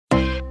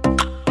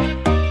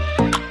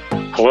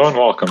Hello and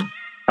welcome.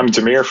 I'm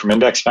Demir from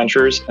Index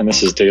Ventures, and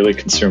this is Daily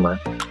Consumer.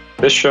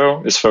 This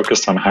show is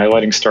focused on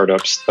highlighting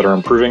startups that are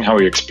improving how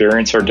we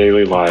experience our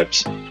daily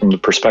lives from the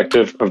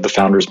perspective of the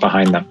founders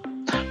behind them.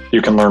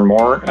 You can learn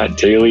more at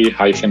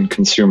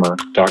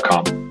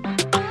daily-consumer.com.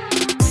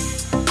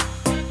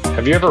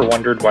 Have you ever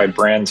wondered why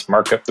brands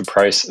mark up the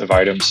price of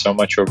items so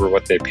much over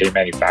what they pay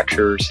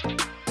manufacturers?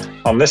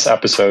 On this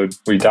episode,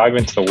 we dive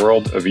into the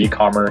world of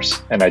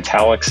e-commerce and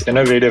Italic's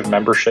innovative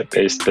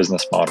membership-based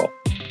business model.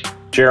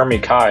 Jeremy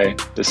Kai,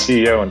 the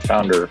CEO and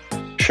founder,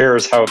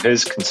 shares how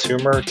his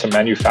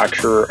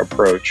consumer-to-manufacturer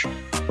approach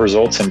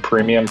results in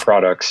premium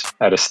products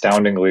at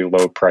astoundingly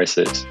low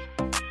prices.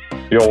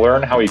 You'll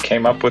learn how he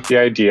came up with the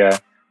idea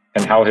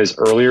and how his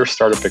earlier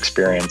startup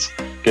experience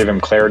gave him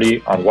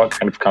clarity on what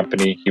kind of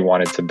company he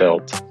wanted to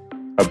build.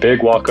 A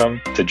big welcome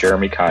to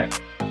Jeremy Kai.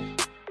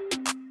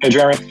 Hey,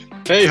 Jeremy.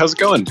 Hey, how's it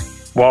going?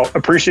 Well,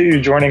 appreciate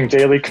you joining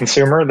Daily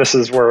Consumer. This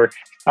is where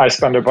I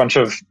spend a bunch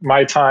of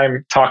my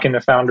time talking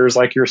to founders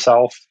like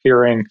yourself,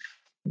 hearing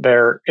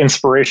their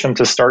inspiration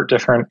to start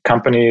different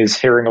companies,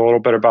 hearing a little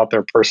bit about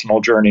their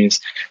personal journeys.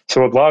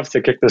 So I'd love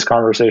to kick this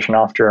conversation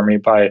off, Jeremy,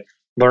 by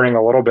learning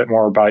a little bit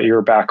more about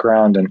your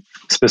background and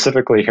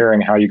specifically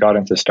hearing how you got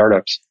into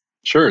startups.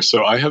 Sure.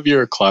 So I have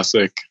your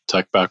classic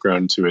tech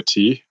background to a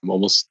T,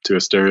 almost to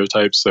a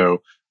stereotype.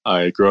 So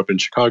I grew up in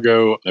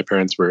Chicago. My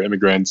parents were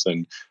immigrants,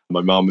 and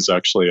my mom was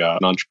actually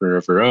an entrepreneur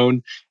of her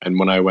own. And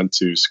when I went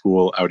to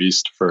school out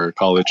east for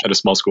college at a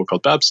small school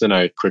called Babson,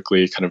 I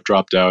quickly kind of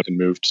dropped out and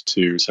moved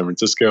to San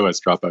Francisco, as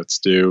dropouts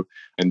do,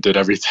 and did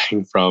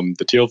everything from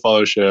the Thiel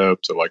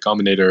Fellowship to Y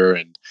Combinator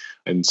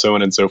and so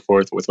on and so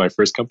forth with my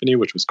first company,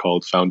 which was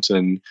called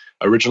Fountain,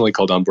 originally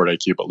called Onboard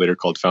IQ, but later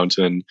called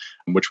Fountain,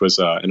 which was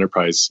an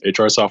enterprise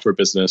HR software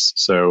business.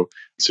 So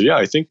yeah,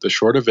 I think the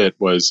short of it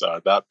was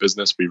that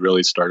business we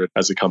really started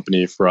as a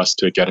company for us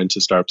to get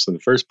into startups in the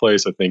first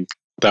place. I think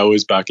that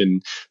was back in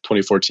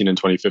 2014 and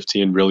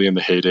 2015, really in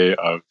the heyday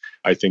of,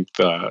 I think,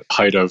 the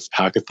height of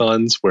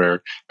hackathons,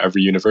 where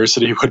every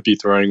university would be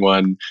throwing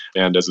one.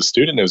 And as a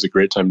student, it was a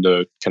great time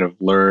to kind of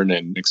learn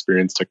and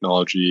experience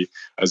technology.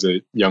 As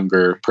a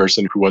younger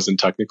person who wasn't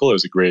technical, it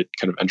was a great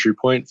kind of entry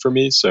point for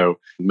me. So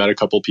met a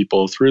couple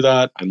people through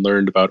that and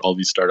learned about all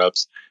these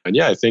startups. And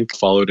yeah, I think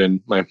followed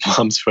in my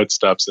mom's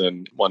footsteps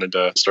and wanted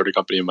to start a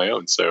company of my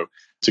own. So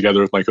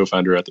together with my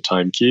co-founder at the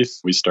time, Keith,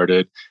 we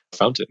started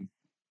Fountain.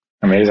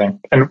 Amazing.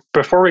 And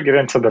before we get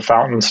into the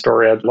Fountain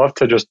story, I'd love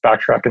to just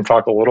backtrack and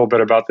talk a little bit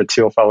about the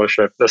Thiel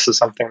Fellowship. This is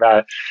something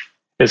that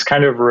is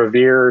kind of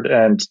revered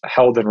and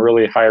held in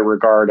really high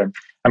regard. And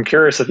I'm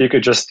curious if you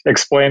could just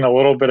explain a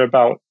little bit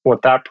about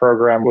what that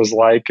program was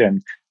like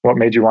and what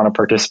made you want to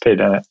participate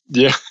in it.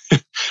 Yeah,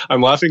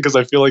 I'm laughing because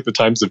I feel like the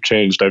times have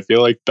changed. I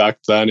feel like back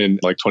then in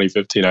like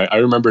 2015, I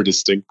remember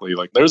distinctly,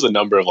 like there's a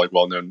number of like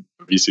well-known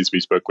VCs we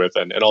spoke with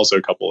and also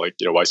a couple like,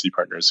 YC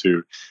partners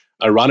who,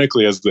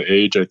 ironically, as the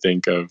age, I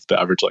think, of the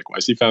average like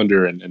YC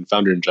founder and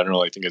founder in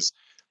general, I think is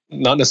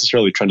not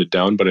necessarily trended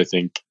down, but I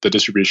think the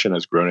distribution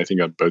has grown, I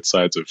think, on both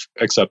sides of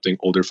accepting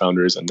older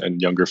founders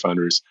and younger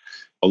founders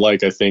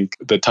alike. I think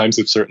the times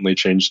have certainly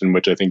changed, in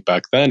which I think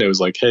back then it was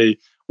like, hey,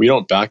 we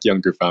don't back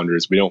younger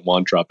founders. We don't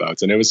want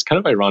dropouts. And it was kind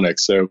of ironic.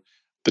 So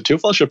the Thiel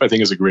Fellowship, I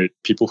think, is a great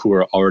people who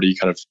are already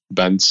kind of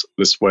bent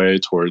this way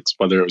towards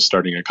whether it was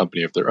starting a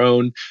company of their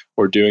own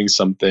or doing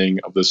something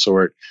of the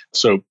sort.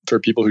 So for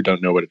people who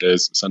don't know what it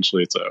is,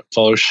 essentially it's a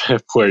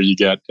fellowship where you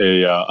get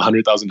a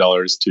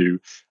 $100,000 to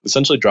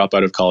essentially drop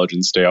out of college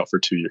and stay out for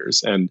 2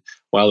 years. And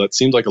while it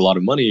seemed like a lot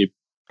of money,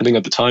 I think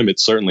at the time it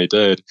certainly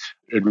did.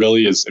 It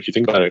really is, if you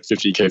think about it,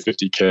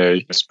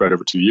 50K spread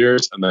over 2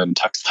 years, and then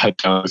tax that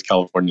down with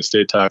California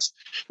state tax,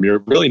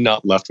 you're really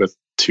not left with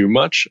too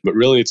much, but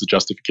really it's a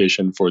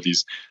justification for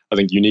these, I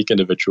think, unique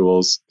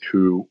individuals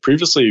who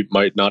previously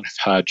might not have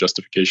had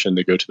justification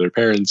to go to their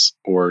parents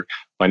or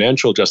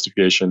financial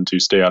justification to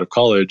stay out of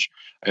college,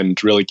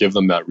 and really give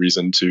them that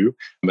reason to.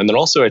 And then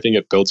also, I think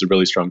it builds a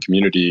really strong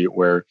community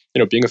where,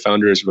 being a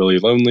founder is really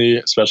lonely,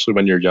 especially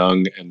when you're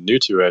young and new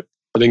to it.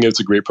 I think it's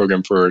a great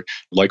program for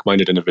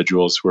like-minded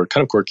individuals who are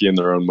kind of quirky in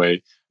their own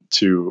way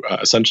to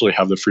essentially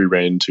have the free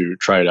reign to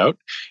try it out.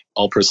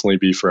 I'll personally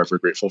be forever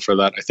grateful for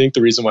that. I think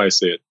the reason why I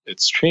say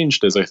it's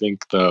changed is I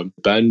think the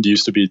bend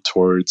used to be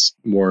towards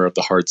more of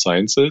the hard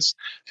sciences.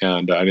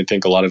 And I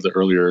think a lot of the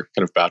earlier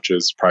kind of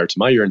batches prior to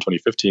my year in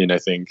 2015, I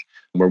think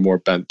were more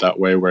bent that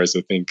way. Whereas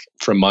I think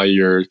from my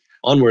year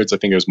onwards, I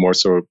think it was more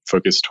so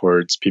focused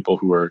towards people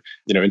who were,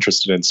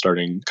 interested in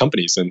starting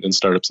companies and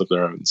startups of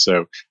their own.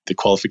 So the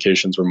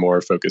qualifications were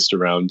more focused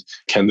around,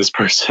 can this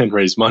person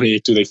raise money?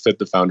 Do they fit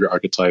the founder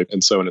archetype?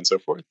 And so on and so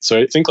forth. So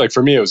I think like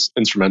for me, it was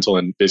instrumental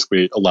in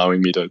basically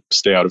allowing me to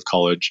stay out of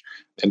college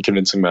and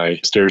convincing my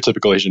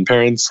stereotypical Asian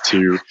parents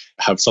to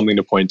have something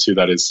to point to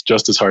that is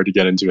just as hard to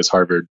get into as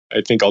Harvard.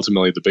 I think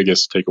ultimately the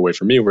biggest takeaway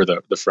for me were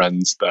the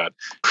friends that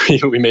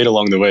we made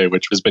along the way,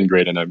 which has been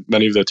great. And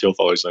many of the Thiel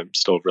followers I'm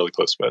still really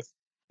close with.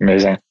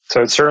 Amazing.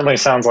 So it certainly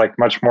sounds like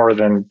much more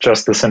than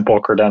just the simple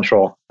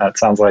credential. That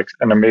sounds like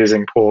an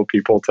amazing pool of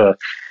people to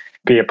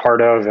be a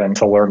part of and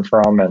to learn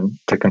from and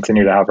to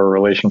continue to have a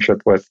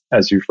relationship with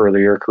as you further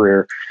your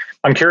career.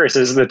 I'm curious,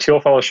 is the Teal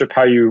Fellowship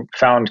how you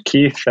found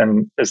Keith?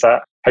 And is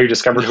that how you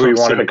discovered who you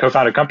wanted to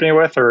co-found a company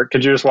with? Or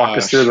could you just walk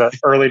us through the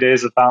early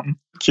days of Fountain?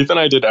 Keith and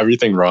I did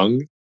everything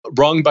wrong.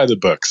 Wrong by the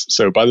books.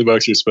 So by the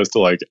books, you're supposed to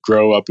like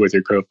grow up with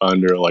your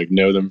co-founder, like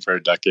know them for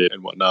a decade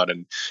and whatnot.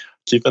 And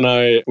Keith and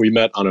I, we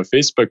met on a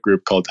Facebook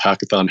group called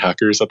Hackathon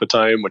Hackers at the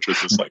time, which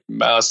was this like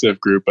massive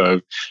group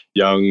of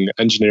young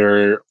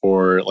engineer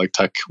or like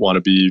tech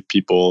wannabe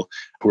people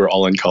who were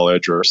all in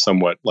college or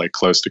somewhat like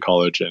close to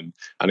college. And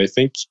I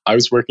think I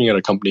was working at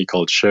a company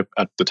called Ship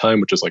at the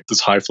time, which is like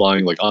this high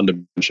flying, like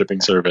on-demand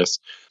shipping service.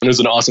 And it was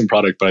an awesome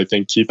product, but I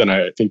think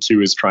he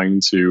was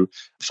trying to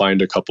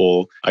find a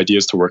couple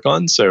ideas to work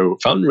on. So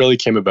Fountain really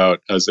came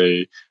about as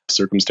a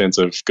circumstance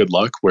of good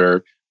luck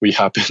where we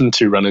happened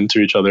to run into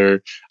each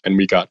other and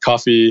we got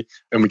coffee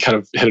and we kind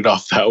of hit it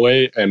off that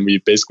way. And we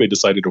basically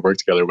decided to work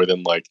together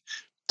within like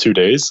 2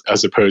 days,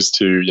 as opposed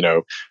to,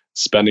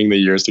 spending the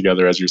years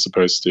together as you're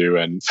supposed to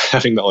and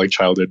having that like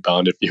childhood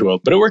bond, if you will.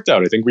 But it worked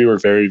out. I think we were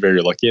very,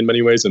 very lucky in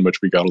many ways in which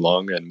we got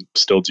along and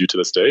still do to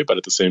this day. But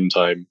at the same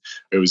time,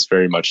 it was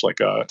very much like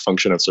a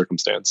function of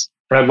circumstance.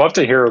 I'd love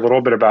to hear a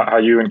little bit about how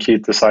you and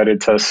Keith decided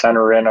to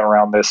center in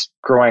around this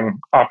growing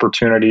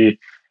opportunity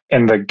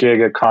in the gig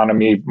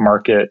economy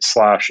market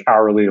 /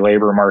 hourly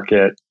labor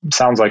market. It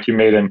sounds like you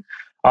made an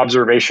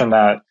observation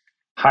that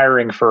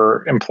hiring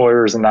for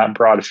employers in that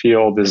broad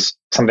field is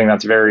something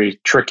that's very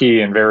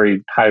tricky and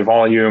very high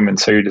volume. And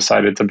so you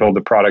decided to build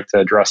a product to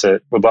address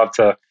it. Would love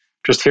to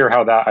just hear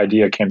how that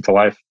idea came to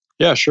life.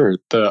 Yeah, sure.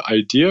 The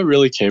idea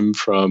really came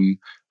from,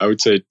 I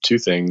would say, two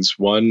things.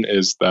 One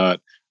is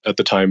that at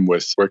the time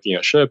with working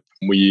at Ship,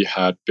 we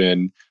had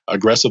been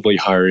aggressively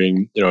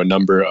hiring, a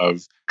number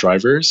of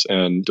drivers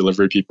and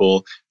delivery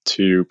people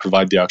to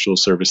provide the actual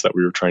service that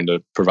we were trying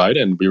to provide.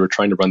 And we were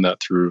trying to run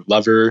that through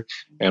Lever.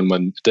 And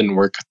when it didn't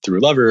work through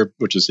Lever,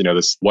 which is,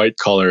 this white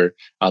collar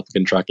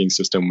applicant tracking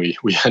system,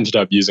 we ended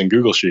up using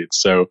Google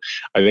Sheets. So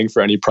I think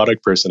for any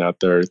product person out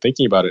there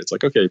thinking about it, it's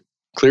like, okay,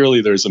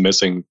 clearly there's a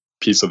missing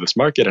piece of this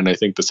market. And I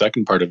think the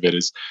second part of it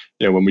is,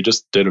 when we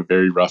just did a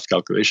very rough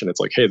calculation, it's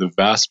like, hey, the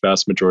vast,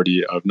 vast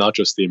majority of not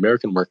just the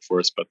American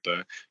workforce, but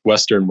the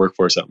Western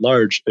workforce at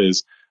large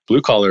is blue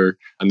collar,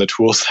 and the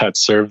tools that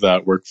serve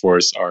that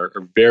workforce are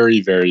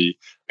very, very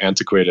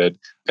antiquated.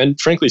 And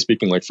frankly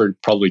speaking, like for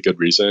probably good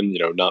reason,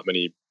 not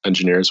many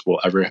engineers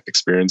will ever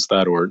experience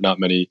that, or not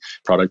many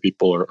product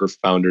people or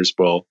founders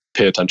will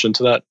pay attention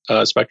to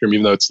that spectrum,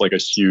 even though it's like a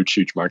huge,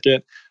 huge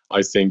market.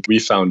 I think we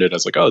found it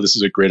as like, oh, this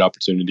is a great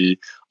opportunity.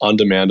 On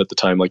demand at the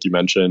time, like you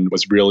mentioned,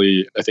 was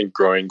really, I think,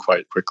 growing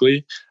quite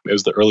quickly. It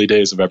was the early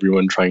days of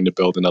everyone trying to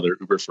build another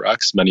Uber for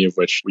X, many of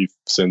which we've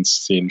since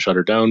seen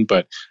shutter down.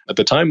 But at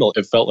the time,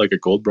 it felt like a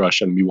gold rush,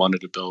 and we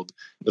wanted to build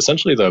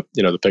essentially the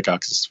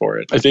pickaxes for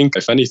it. I think,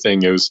 if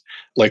anything, it was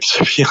like,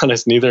 to be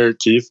honest, neither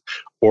Keith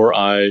or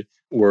I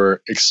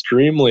were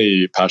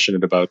extremely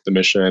passionate about the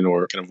mission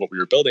or kind of what we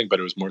were building, but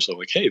it was more so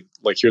like, hey,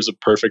 like here's a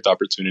perfect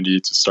opportunity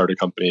to start a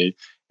company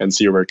and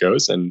see where it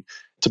goes. And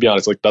to be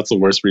honest, like that's the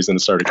worst reason to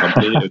start a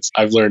company.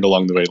 I've learned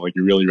along the way, like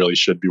you really, really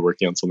should be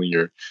working on something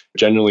you're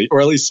genuinely, or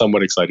at least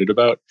somewhat excited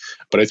about.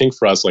 But I think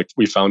for us, like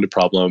we found a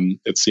problem.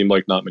 It seemed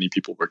like not many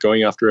people were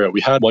going after it. We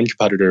had one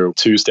competitor,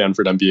 2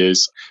 Stanford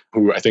MBAs,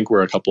 who I think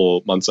were a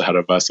couple months ahead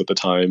of us at the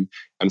time.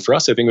 And for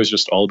us, I think it was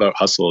just all about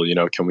hustle.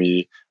 Can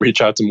we reach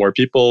out to more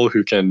people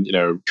who can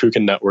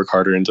network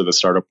harder into the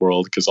startup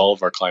world? Because all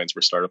of our clients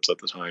were startups at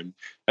the time.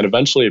 And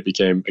eventually it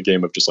became a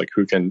game of just like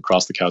who can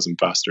cross the chasm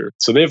faster.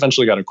 So they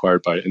eventually got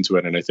acquired by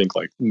Intuit. And I think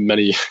like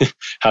many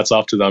hats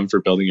off to them for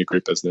building a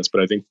great business.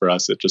 But I think for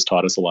us, it just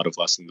taught us a lot of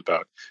lessons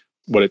about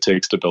what it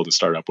takes to build a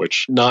startup,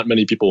 which not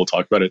many people will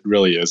talk about. It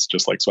really is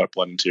just like sweat,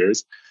 blood, and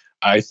tears.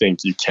 I think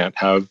you can't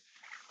have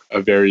a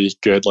very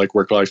good like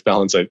work-life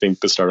balance. I think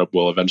the startup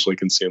will eventually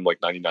consume like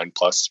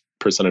 99+%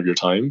 of your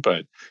time.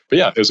 But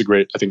yeah, it was a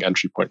great, I think,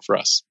 entry point for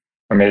us.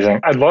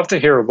 Amazing. I'd love to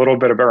hear a little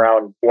bit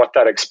around what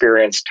that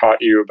experience taught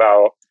you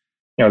about,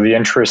 the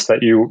interest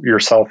that you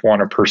yourself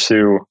want to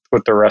pursue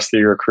with the rest of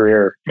your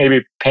career.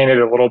 Maybe paint it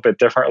a little bit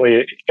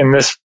differently. In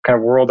this kind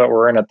of world that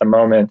we're in at the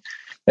moment,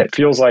 it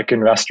feels like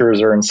investors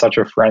are in such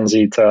a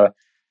frenzy to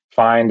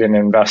find and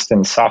invest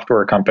in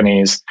software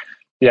companies.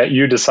 Yet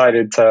you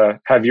decided to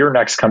have your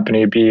next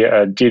company be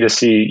a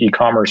D2C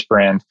e-commerce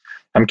brand.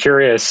 I'm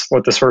curious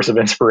what the source of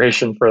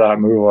inspiration for that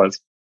move was.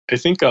 I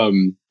think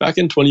back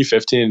in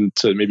 2015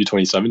 to maybe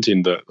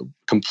 2017, the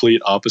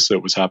complete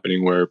opposite was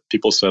happening, where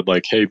people said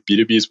like, hey,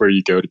 B2B is where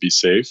you go to be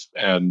safe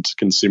and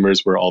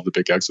consumers where all the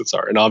big exits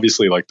are. And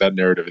obviously like that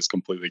narrative is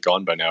completely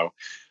gone by now,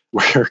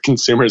 where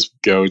consumers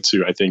go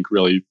to, I think,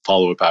 really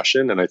follow a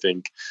passion. And I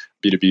think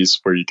B2B is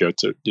where you go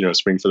to,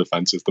 swing for the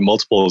fences. The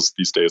multiples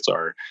these days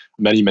are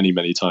many, many,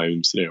 many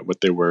times,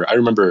 what they were. I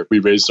remember we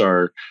raised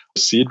our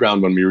seed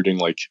round when we were doing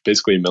like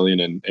basically $1 million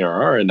in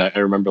ARR. And I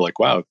remember like,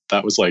 wow,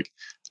 that was like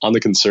on the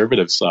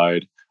conservative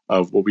side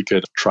of what we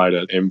could try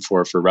to aim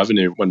for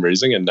revenue when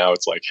raising. And now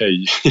it's like,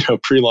 hey,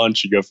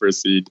 pre-launch, you go for a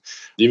seed.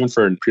 Even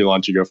for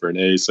pre-launch, you go for an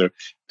A. So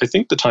I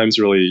think the times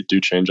really do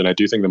change. And I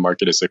do think the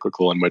market is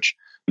cyclical, in which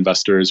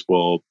investors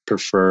will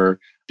prefer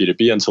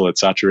B2B until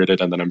it's saturated.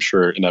 And then I'm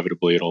sure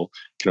inevitably it'll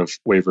kind of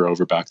waver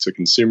over back to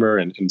consumer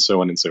and so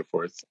on and so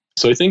forth.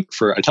 So I think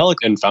for Italic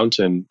and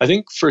Fountain, I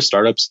think for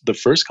startups, the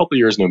first couple of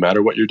years, no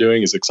matter what you're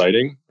doing, is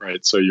exciting,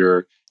 right? So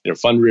you're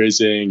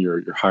fundraising,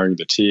 you're hiring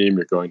the team,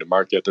 you're going to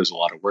market, there's a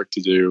lot of work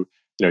to do.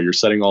 You're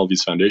setting all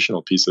these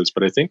foundational pieces.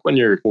 But I think when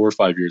you're 4 or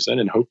 5 years in,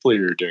 and hopefully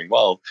you're doing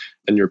well,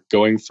 and you're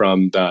going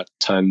from that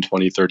 10,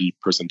 20, 30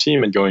 person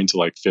team and going to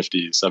like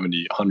 50,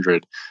 70,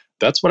 100,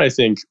 that's when I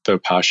think the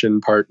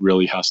passion part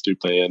really has to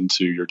play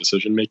into your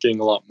decision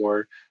making a lot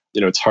more.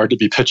 It's hard to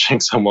be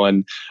pitching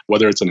someone,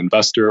 whether it's an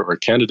investor or a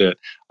candidate,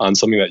 on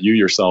something that you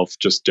yourself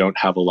just don't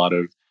have a lot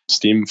of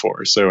steam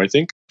for. So I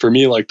think for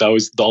me, like, that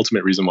was the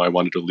ultimate reason why I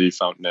wanted to leave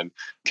Fountain and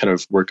kind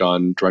of work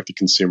on direct to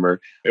consumer.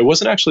 It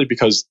wasn't actually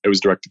because it was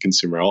direct to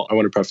consumer. I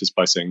want to preface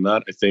by saying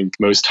that I think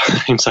most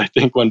times,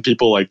 when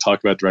people like talk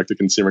about direct to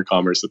consumer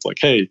commerce, it's like,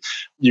 hey,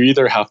 you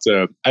either have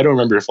to, I don't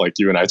remember if like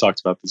you and I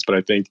talked about this, but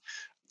I think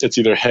it's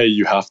either, hey,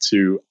 you have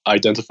to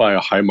identify a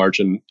high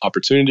margin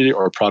opportunity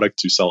or a product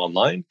to sell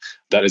online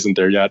that isn't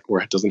there yet, or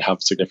it doesn't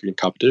have significant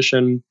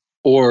competition,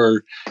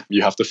 or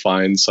you have to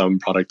find some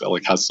product that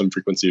like has some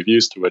frequency of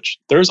use, to which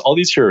there's all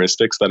these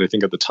heuristics that I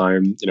think at the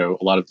time,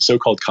 a lot of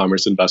so-called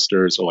commerce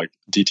investors or like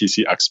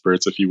DTC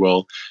experts, if you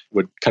will,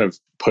 would kind of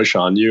push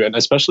on you. And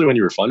especially when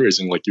you were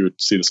fundraising, like you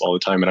would see this all the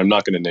time. And I'm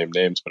not going to name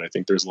names, but I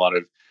think there's a lot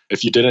of,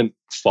 if you didn't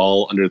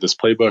fall under this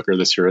playbook or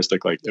this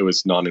heuristic, like it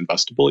was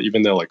non-investable,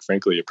 even though like,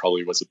 frankly, it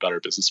probably was a better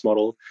business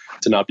model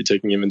to not be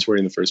taking inventory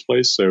in the first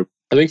place. So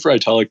I think for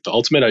Italic, the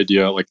ultimate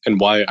idea, like, and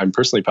why I'm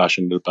personally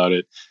passionate about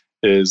it,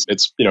 is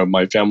it's,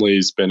 my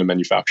family's been in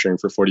manufacturing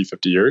for 40,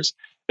 50 years.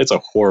 It's a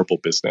horrible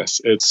business.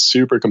 It's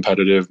super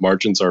competitive.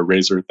 Margins are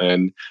razor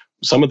thin.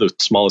 Some of the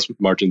smallest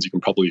margins you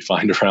can probably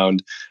find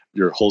around.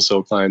 Your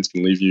wholesale clients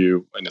can leave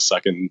you in a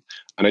second.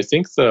 And I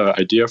think the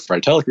idea for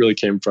Italic really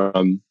came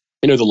from,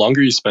 the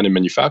longer you spend in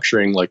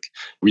manufacturing, like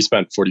we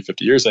spent 40,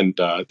 50 years, and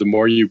the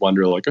more you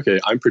wonder, like,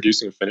 okay, I'm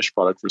producing a finished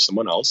product for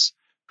someone else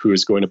who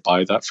is going to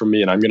buy that from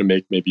me, and I'm going to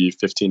make maybe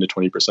 15 to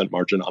 20%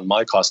 margin on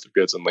my cost of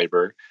goods and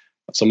labor.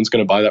 Someone's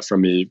going to buy that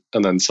from me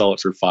and then sell it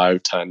for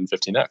 5, 10,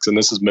 15x. And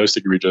this is most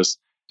egregious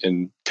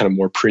in kind of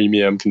more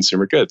premium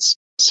consumer goods.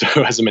 So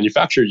as a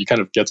manufacturer, you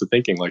kind of get to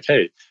thinking like,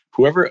 hey,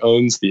 whoever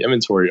owns the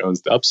inventory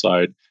owns the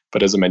upside.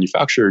 But as a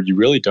manufacturer, you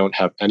really don't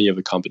have any of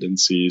the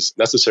competencies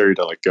necessary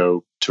to like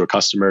go to a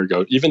customer,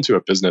 go even to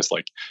a business.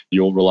 Like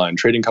you'll rely on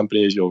trading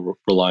companies, you'll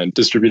rely on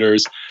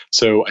distributors.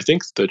 So I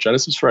think the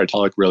genesis for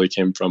Italic really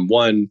came from,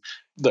 one,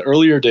 the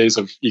earlier days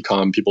of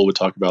e-com, people would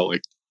talk about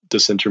like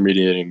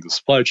disintermediating the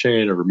supply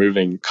chain or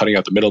cutting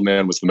out the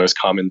middleman was the most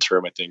common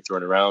term, I think,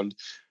 thrown around.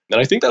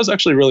 And I think that was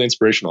actually really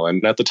inspirational.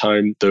 And at the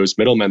time, those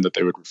middlemen that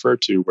they would refer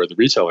to were the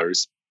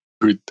retailers,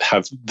 who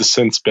have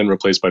since been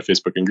replaced by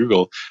Facebook and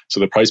Google. So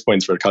the price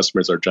points for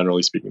customers are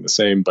generally speaking the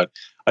same. But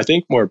I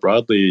think more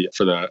broadly,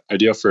 for the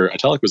idea for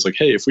Italic was like,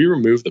 hey, if we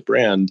remove the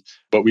brand,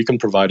 but we can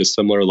provide a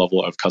similar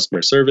level of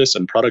customer service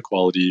and product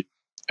quality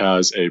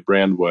as a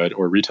brand would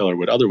or retailer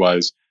would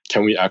otherwise,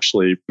 can we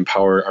actually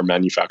empower our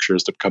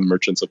manufacturers to become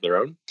merchants of their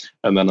own?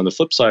 And then on the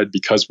flip side,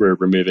 because we're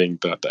removing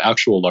the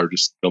actual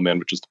largest middleman,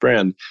 which is the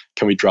brand,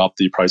 can we drop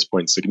the price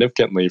point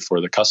significantly for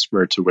the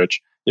customer, to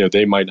which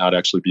they might not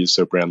actually be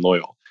so brand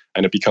loyal?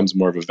 And it becomes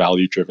more of a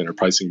value-driven or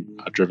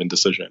pricing-driven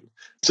decision.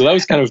 So that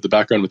was kind of the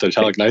background with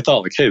Italic. And I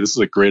thought like, hey, this is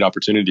a great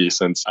opportunity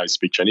since I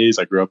speak Chinese.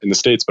 I grew up in the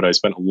States, but I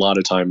spent a lot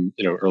of time,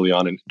 early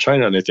on in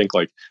China. And I think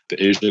like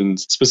the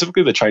Asians,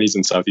 specifically the Chinese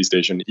and Southeast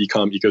Asian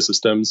e-com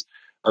ecosystems,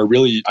 are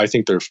really, I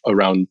think they're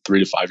around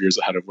 3 to 5 years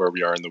ahead of where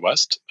we are in the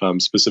West.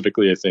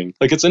 Specifically, I think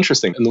like it's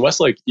interesting. In the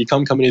West, like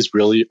e-com companies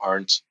really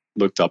aren't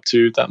looked up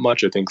to that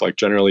much. I think like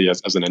generally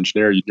as an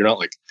engineer, you're not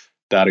like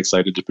that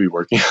excited to be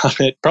working on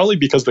it, probably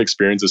because the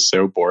experience is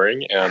so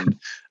boring and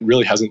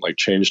really hasn't like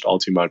changed all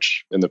too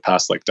much in the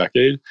past like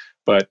decade.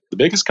 But the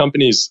biggest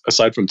companies,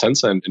 aside from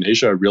Tencent in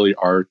Asia, really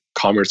are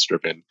commerce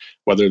driven,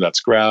 whether that's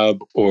Grab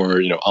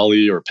or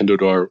Ali or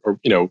Pinduoduo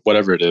or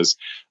whatever it is.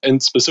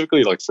 And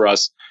specifically like for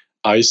us,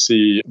 I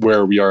see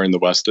where we are in the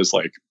West as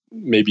like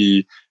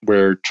maybe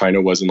where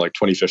China was in like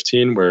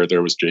 2015, where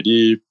there was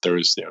JD, there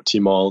was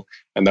Tmall,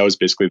 and that was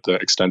basically the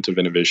extent of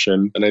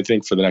innovation. And I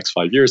think for the next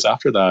 5 years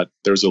after that,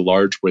 there's a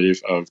large wave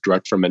of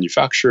direct from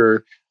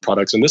manufacturer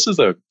products. And this is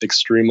a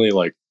extremely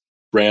like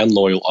brand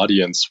loyal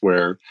audience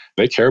where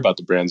they care about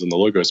the brands and the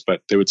logos,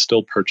 but they would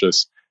still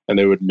purchase and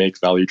they would make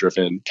value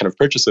driven kind of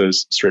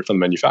purchases straight from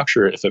the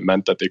manufacturer if it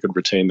meant that they could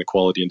retain the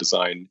quality and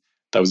design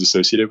that was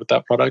associated with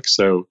that product.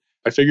 So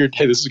I figured,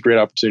 hey, this is a great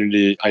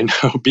opportunity. I know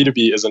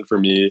B2B isn't for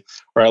me,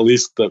 or at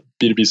least the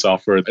B2B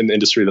software and the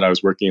industry that I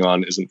was working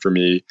on isn't for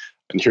me.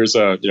 And here's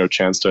a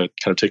chance to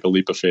kind of take a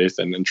leap of faith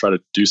and try to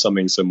do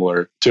something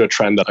similar to a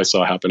trend that I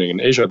saw happening in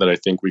Asia that I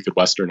think we could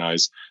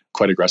westernize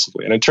quite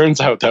aggressively. And it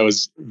turns out that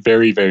was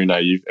very, very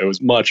naive. It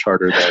was much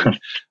harder than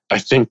I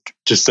think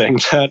just saying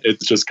that.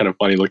 It's just kind of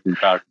funny looking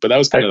back. But that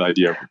was kind of the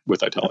idea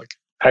with Italic.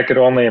 I could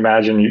only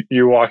imagine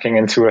you walking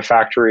into a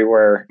factory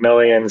where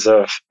millions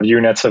of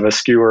units of a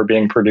SKU are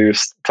being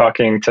produced,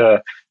 talking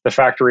to the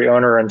factory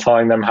owner and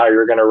telling them how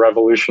you're going to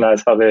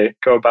revolutionize how they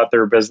go about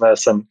their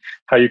business and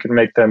how you can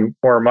make them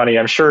more money.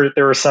 I'm sure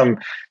there were some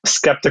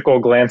skeptical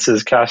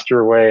glances cast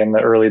your way in the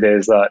early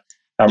days that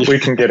we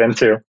can get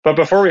into. But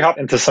before we hop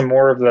into some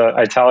more of the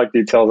Italic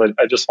details,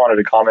 I just wanted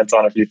to comment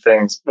on a few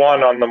things.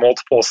 One, on the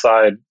multiple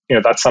side,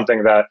 that's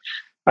something that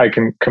I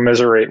can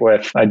commiserate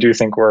with. I do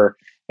think we're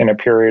in a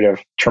period of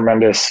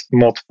tremendous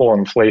multiple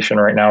inflation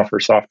right now for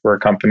software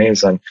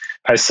companies. And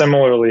I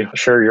similarly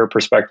share your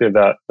perspective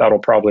that that'll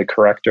probably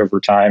correct over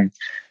time.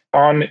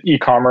 On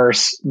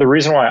e-commerce, the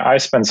reason why I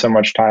spend so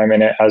much time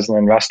in it as an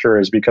investor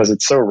is because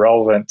it's so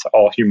relevant to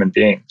all human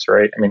beings,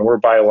 right? I mean, we're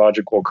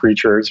biological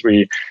creatures.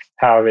 We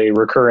have a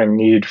recurring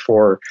need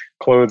for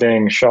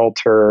clothing,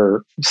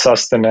 shelter,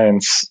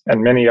 sustenance,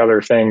 and many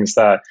other things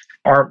that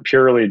aren't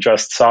purely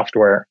just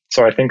software.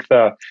 So I think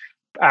the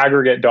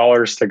aggregate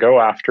dollars to go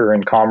after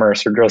in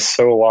commerce are just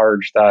so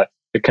large that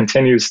it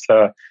continues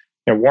to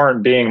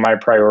warrant being my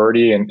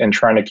priority and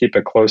trying to keep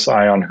a close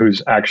eye on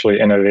who's actually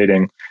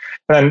innovating.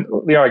 And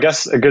then, I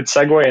guess a good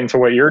segue into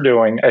what you're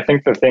doing, I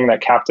think the thing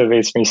that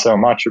captivates me so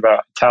much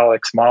about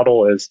Italic's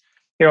model is,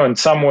 in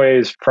some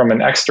ways, from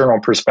an external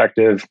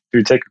perspective, if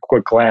you take a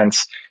quick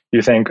glance,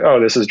 you think,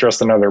 oh, this is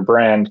just another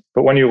brand.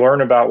 But when you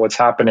learn about what's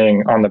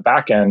happening on the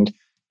back end,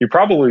 you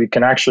probably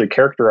can actually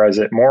characterize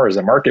it more as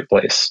a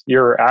marketplace.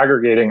 You're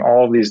aggregating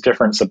all of these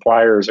different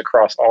suppliers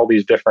across all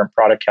these different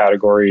product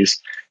categories.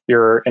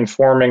 You're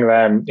informing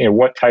them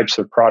what types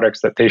of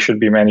products that they should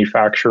be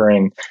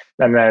manufacturing.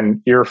 And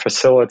then you're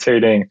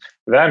facilitating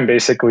them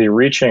basically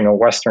reaching a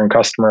Western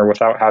customer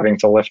without having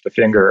to lift a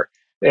finger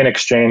in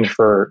exchange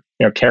for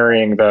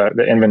carrying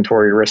the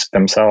inventory risk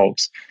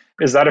themselves.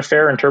 Is that a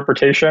fair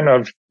interpretation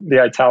of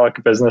the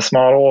Italic business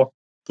model?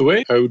 The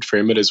way I would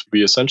frame it is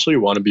we essentially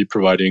want to be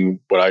providing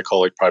what I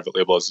call private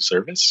label as a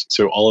service.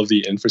 So all of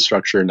the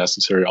infrastructure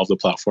necessary, all of the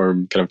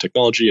platform kind of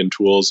technology and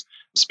tools.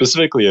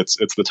 Specifically, it's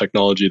the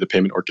technology, the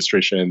payment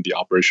orchestration, the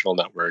operational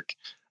network,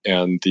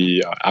 and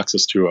the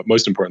access to,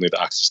 most importantly,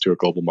 the access to a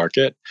global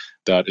market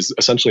that is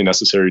essentially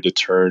necessary to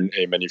turn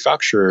a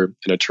manufacturer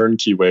in a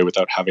turnkey way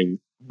without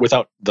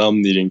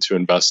them needing to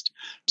invest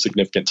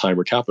significant time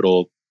or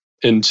capital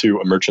into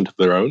a merchant of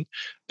their own.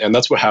 And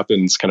that's what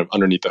happens kind of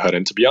underneath the hood.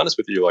 And to be honest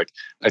with you,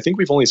 I think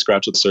we've only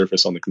scratched the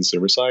surface on the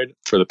consumer side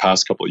for the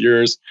past couple of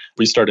years.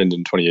 We started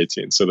in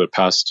 2018. So the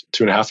past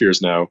 2.5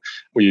 years now,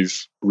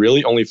 we've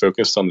really only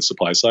focused on the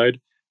supply side.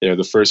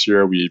 The first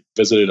year we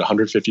visited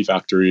 150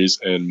 factories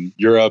in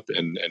Europe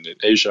and in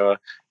Asia,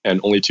 and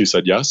only 2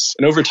 said yes.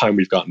 And over time,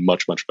 we've gotten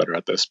much, much better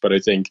at this. But I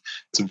think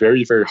it's a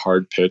very, very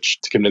hard pitch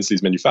to convince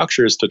these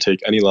manufacturers to take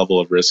any level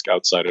of risk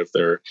outside of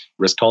their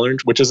risk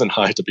tolerance, which isn't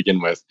high to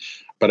begin with.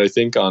 But I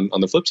think on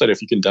the flip side,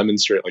 if you can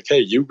demonstrate hey,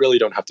 you really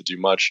don't have to do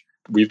much.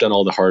 We've done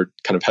all the hard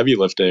kind of heavy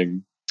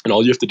lifting. And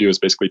all you have to do is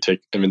basically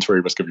take inventory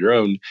risk of your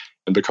own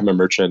and become a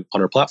merchant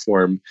on our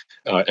platform.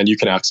 And you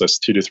can access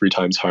 2 to 3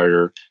 times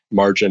higher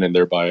margin and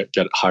thereby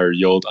get higher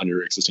yield on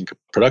your existing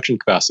production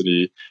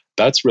capacity.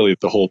 That's really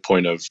the whole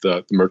point of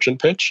the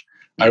merchant pitch.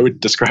 I would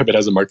describe it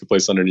as a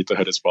marketplace underneath the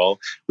hood as well.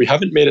 We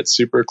haven't made it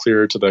super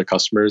clear to the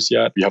customers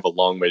yet. We have a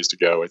long ways to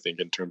go, I think,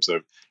 in terms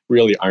of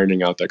really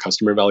ironing out that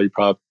customer value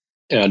prop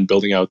and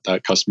building out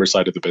that customer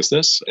side of the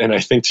business. And I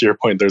think to your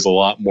point, there's a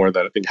lot more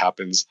that I think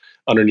happens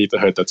underneath the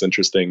hood that's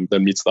interesting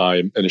than meets the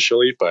eye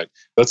initially, but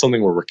that's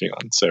something we're working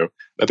on. So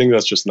I think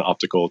that's just an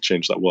optical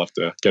change that we'll have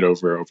to get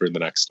over the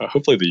next,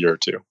 hopefully the year or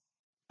two.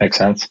 Makes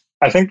sense.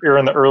 I think you're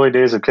in the early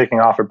days of kicking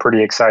off a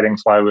pretty exciting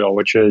flywheel,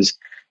 which is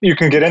you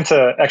can get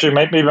into, actually,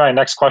 maybe my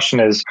next question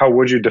is, how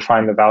would you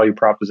define the value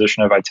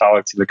proposition of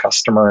Italic to the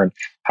customer and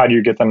how do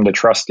you get them to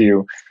trust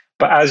you?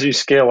 But as you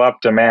scale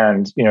up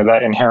demand,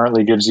 that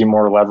inherently gives you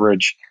more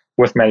leverage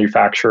with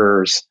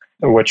manufacturers,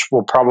 which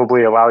will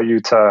probably allow you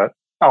to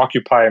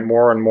occupy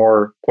more and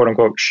more, quote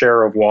unquote,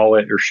 share of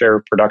wallet or share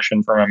of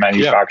production from a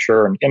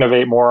manufacturer and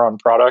innovate more on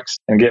products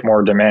and get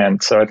more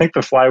demand. So I think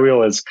the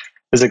flywheel is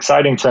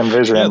exciting to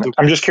envision.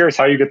 I'm just curious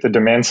how you get the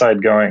demand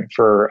side going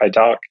for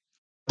Italic.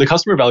 The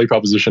customer value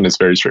proposition is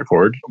very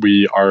straightforward.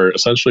 We are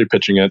essentially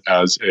pitching it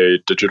as a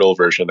digital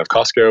version of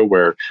Costco,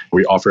 where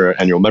we offer an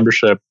annual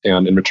membership,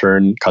 and in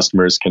return,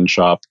 customers can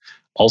shop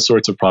all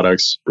sorts of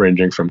products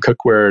ranging from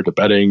cookware to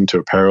bedding to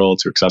apparel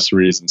to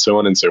accessories and so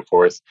on and so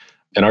forth.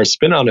 And our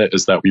spin on it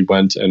is that we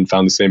went and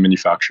found the same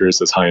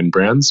manufacturers as high-end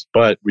brands,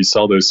 but we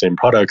sell those same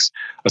products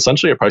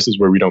essentially at prices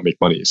where we don't make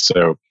money.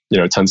 So,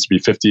 it tends to be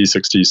 50,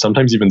 60,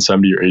 sometimes even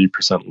 70 or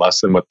 80%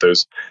 less than what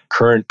those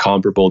current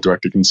comparable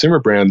direct-to-consumer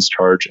brands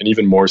charge, and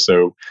even more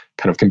so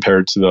kind of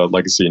compared to the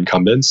legacy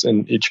incumbents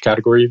in each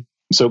category.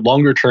 So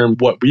longer term,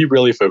 what we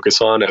really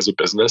focus on as a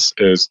business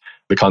is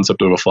the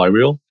concept of a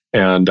flywheel.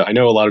 And I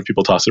know a lot of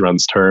people toss around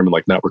this term and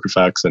like network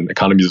effects and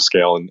economies of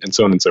scale and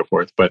so on and so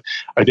forth. But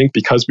I think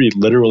because we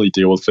literally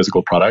deal with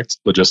physical product,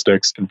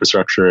 logistics,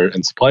 infrastructure,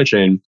 and supply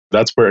chain,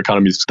 that's where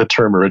economies, the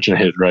term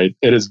originated, right?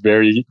 It is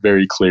very,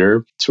 very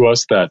clear to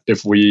us that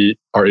if we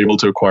are able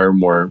to acquire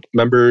more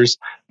members,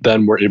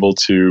 then we're able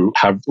to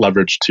have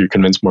leverage to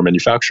convince more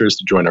manufacturers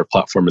to join our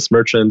platform as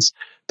merchants.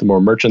 The more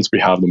merchants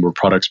we have, the more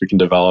products we can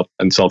develop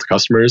and sell to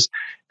customers.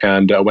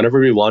 And whenever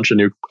we launch a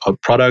new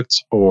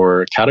product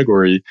or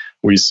category,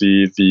 we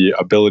see the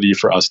ability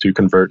for us to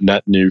convert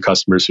net new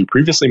customers who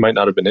previously might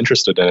not have been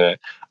interested in it,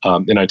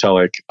 in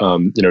Italic,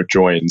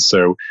 join.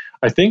 So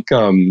I think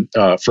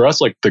for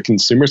us, like the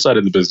consumer side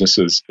of the business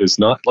is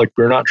not like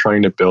we're not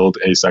trying to build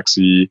a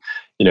sexy,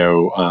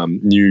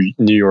 New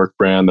York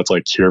brand that's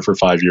like here for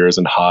 5 years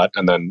and hot,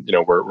 and then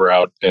we're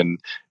out in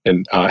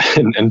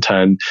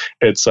 10.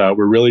 It's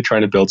we're really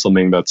trying to build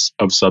something that's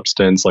of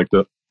substance. Like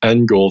the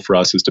end goal for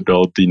us is to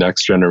build the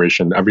next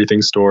generation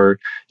everything store,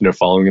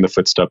 following in the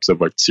footsteps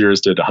of what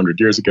Sears did 100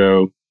 years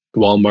ago,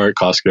 Walmart,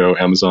 Costco,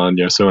 Amazon,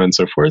 so on and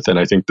so forth. And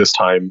I think this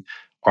time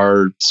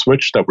our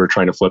switch that we're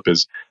trying to flip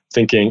is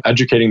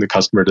educating the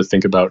customer to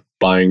think about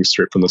buying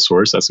straight from the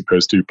source as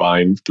opposed to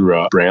buying through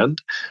a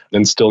brand,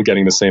 and still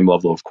getting the same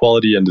level of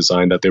quality and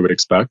design that they would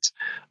expect,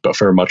 but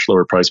for a much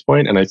lower price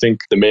point. And I think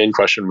the main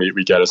question we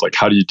get is like,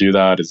 how do you do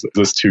that? Is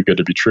this too good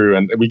to be true?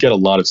 And we get a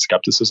lot of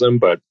skepticism,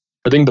 but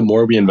I think the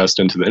more we invest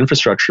into the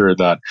infrastructure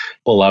that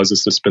allows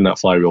us to spin that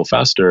flywheel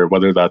faster,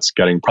 whether that's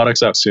getting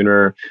products out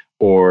sooner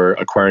or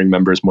acquiring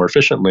members more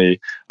efficiently,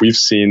 we've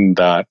seen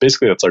that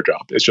basically that's our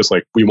job. It's just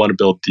like we want to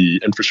build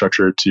the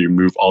infrastructure to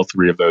move all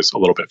three of those a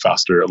little bit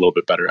faster, a little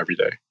bit better every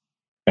day.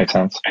 Makes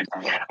sense.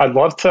 I'd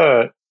love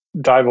to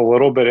dive a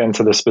little bit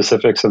into the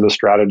specifics of the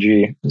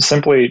strategy,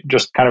 simply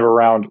just kind of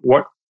around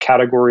what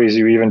categories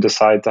you even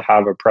decide to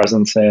have a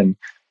presence in,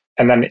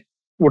 and then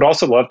would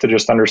also love to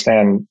just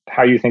understand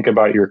how you think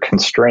about your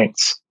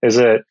constraints. Is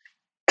it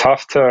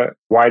tough to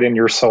widen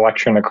your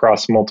selection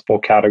across multiple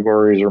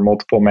categories or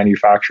multiple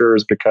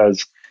manufacturers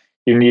because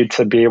you need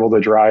to be able to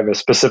drive a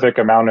specific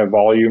amount of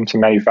volume to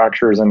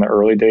manufacturers in the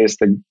early days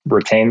to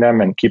retain them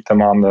and keep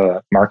them on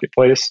the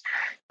marketplace?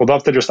 We'd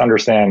love to just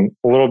understand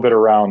a little bit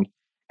around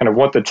kind of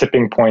what the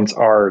tipping points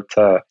are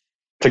to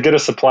get a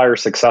supplier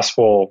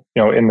successful,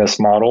 in this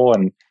model,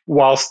 and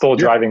while still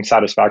driving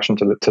satisfaction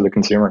to the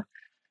consumer.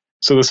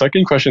 So the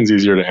second question is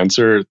easier to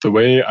answer. The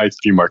way I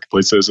view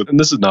marketplaces, and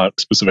this is not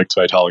specific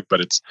to Italic, but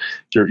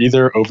you're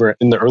either over,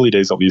 in the early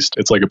days at least,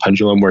 it's like a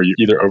pendulum where you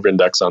either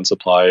over-index on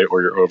supply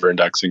or you're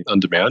over-indexing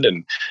on demand.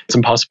 And it's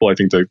impossible, I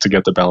think, to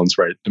get the balance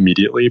right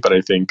immediately. But I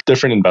think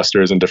different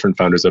investors and different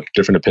founders have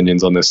different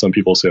opinions on this. Some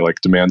people say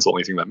like demand's the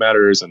only thing that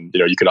matters, and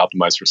you could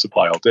optimize for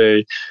supply all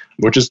day,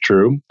 which is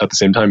true. At the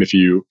same time, if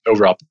you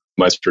over-optimize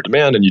for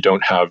demand and you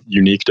don't have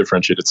unique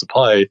differentiated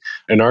supply,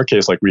 in our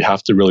case, like we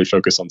have to really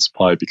focus on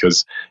supply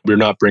because we're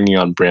not bringing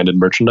on branded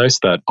merchandise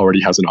that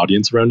already has an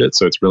audience around it.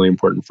 So it's really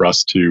important for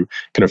us to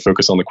kind of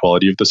focus on the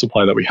quality of the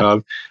supply that we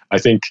have. I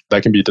think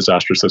that can be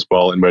disastrous as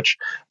well, in which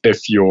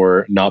if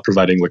you're not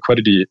providing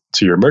liquidity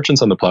to your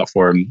merchants on the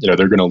platform, they're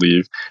going to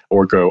leave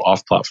or go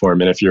off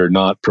platform. And if you're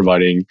not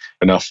providing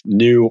enough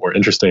new or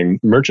interesting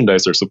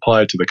merchandise or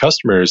supply to the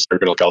customers, they're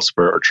going to look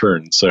elsewhere or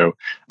churn. So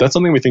that's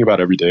something we think about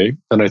every day.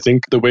 And I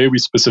think the way we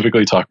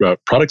specifically talk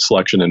about product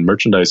selection and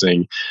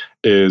merchandising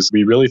is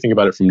we really think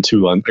about it from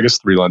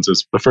three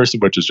lenses. The first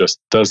of which is just,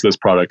 does this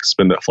product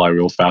spin that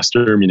flywheel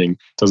faster? Meaning,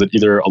 does it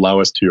either allow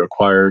us to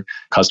acquire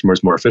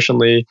customers more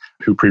efficiently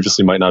who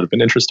previously might not have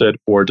been interested,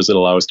 or does it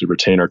allow us to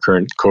retain our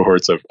current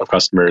cohorts of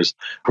customers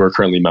who are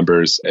currently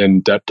members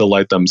and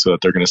delight them so that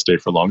they're going to stay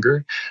for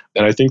longer?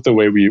 And I think the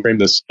way we frame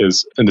this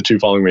is in the two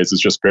following ways is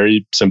just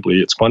very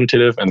simply, it's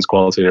quantitative and it's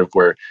qualitative,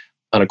 where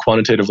on a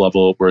quantitative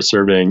level, we're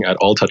surveying at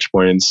all touch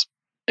points.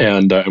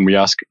 And we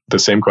ask the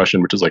same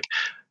question, which is like,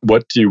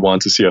 what do you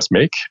want to see us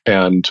make?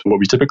 And what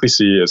we typically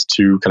see is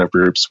two kind of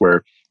groups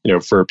where,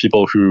 for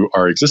people who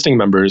are existing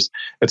members,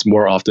 it's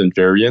more often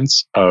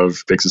variants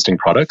of existing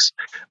products.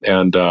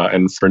 And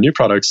for new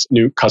products,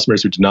 new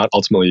customers who do not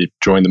ultimately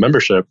join the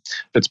membership,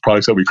 it's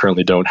products that we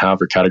currently don't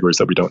have or categories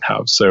that we don't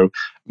have. So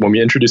when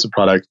we introduce a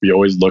product, we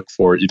always look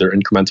for either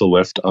incremental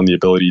lift on the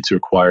ability to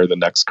acquire the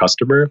next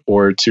customer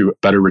or to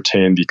better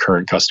retain the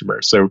current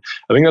customer. So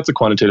I think that's the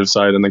quantitative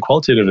side. And then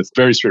qualitative, it's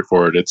very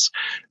straightforward.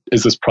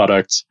 Is this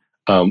product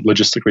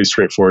logistically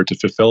straightforward to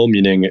fulfill,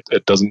 meaning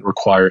it doesn't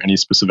require any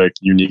specific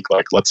unique,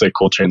 like let's say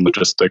cold chain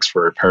logistics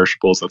for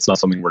perishables. That's not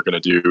something we're going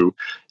to do,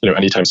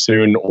 anytime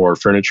soon, or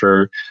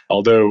furniture.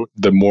 Although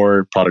the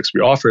more products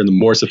we offer and the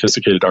more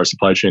sophisticated our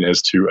supply chain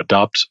is to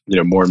adopt,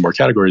 more and more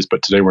categories,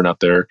 but today we're not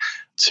there.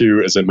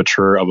 Two, is it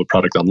mature of a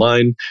product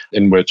online,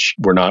 in which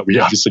we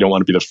obviously don't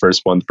want to be the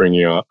first ones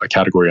bringing a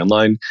category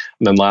online.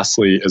 And then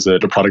lastly, is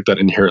it a product that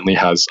inherently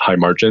has high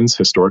margins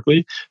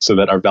historically, so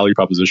that our value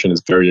proposition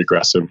is very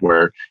aggressive,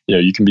 where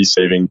you can be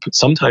saving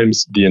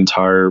sometimes the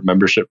entire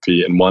membership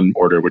fee in one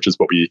order, which is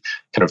what we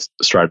kind of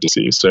strive to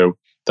see. So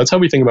that's how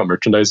we think about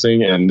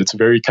merchandising. And it's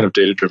very kind of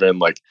data driven,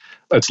 like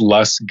it's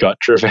less gut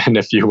driven,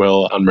 if you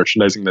will, on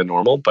merchandising than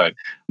normal. But,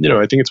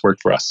 I think it's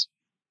worked for us.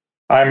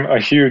 I'm a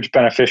huge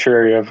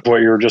beneficiary of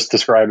what you were just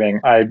describing.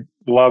 I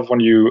love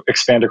when you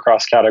expand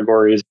across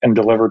categories and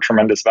deliver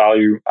tremendous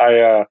value.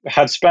 I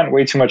had spent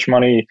way too much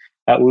money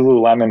at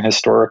Lululemon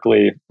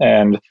historically,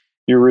 and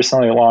you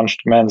recently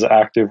launched men's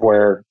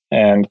activewear,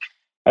 and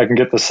I can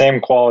get the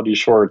same quality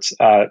shorts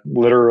at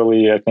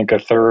literally, I think, a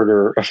third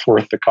or a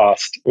fourth the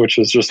cost, which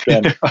has just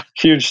been a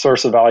huge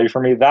source of value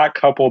for me. That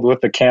coupled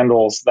with the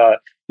candles that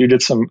you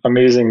did some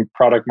amazing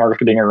product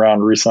marketing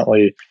around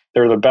recently.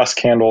 They're the best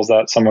candles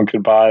that someone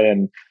could buy,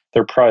 and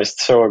they're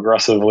priced so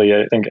aggressively.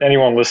 I think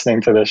anyone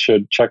listening to this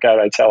should check out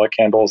Italic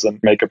Candles and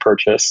make a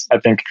purchase. I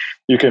think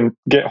you can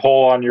get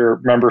whole on your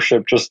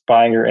membership just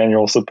buying your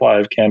annual supply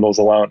of candles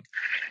alone.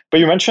 But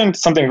you mentioned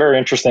something very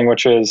interesting,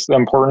 which is the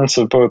importance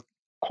of both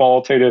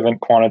qualitative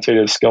and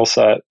quantitative skill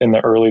set in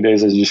the early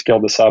days as you scale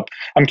this up.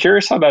 I'm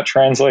curious how that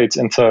translates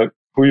into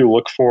who you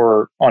look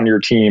for on your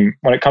team.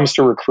 When it comes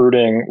to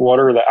recruiting, what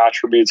are the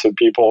attributes of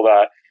people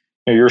that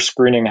you're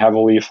screening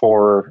heavily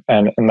for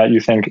and that you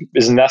think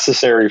is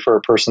necessary for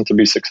a person to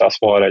be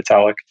successful at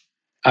Italic?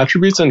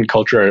 Attributes and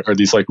culture are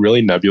these like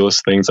really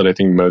nebulous things that I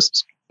think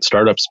most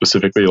startups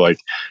specifically like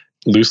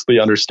loosely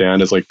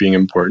understand as like being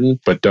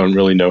important, but don't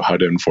really know how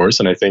to enforce.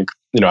 And I think,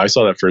 I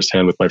saw that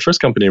firsthand with my first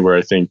company, where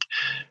I think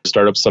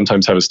startups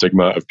sometimes have a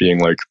stigma of being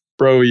like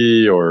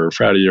bro-y or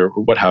fratty or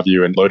what have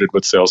you, and loaded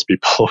with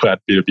salespeople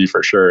at B2B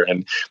for sure.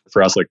 And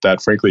for us, like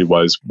that frankly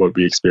was what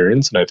we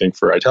experienced. And I think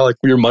for Italic,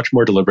 we were much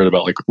more deliberate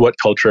about like what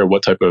culture,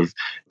 what type of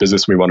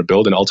business we want to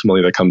build. And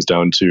ultimately that comes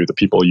down to the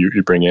people you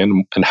bring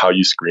in and how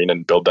you screen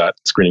and build that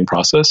screening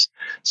process.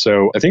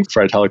 So I think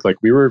for Italic, like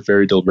we were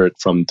very deliberate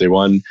from day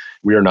one.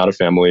 We are not a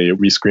family.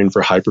 We screen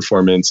for high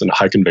performance and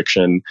high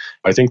conviction.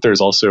 I think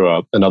there's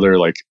also another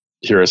like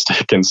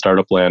heuristic in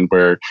startup land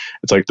where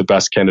it's like the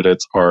best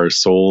candidates are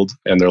sold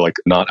and they're like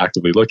not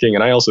actively looking.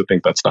 And I also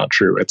think that's not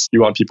true. It's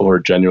you want people who are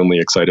genuinely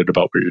excited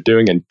about what you're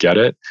doing and get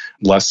it,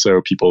 less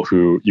so people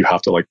who you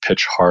have to like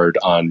pitch hard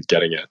on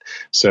getting it.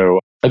 So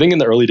I think in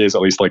the early days,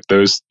 at least, like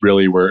those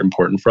really were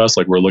important for us.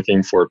 Like we're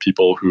looking for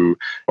people who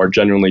are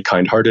genuinely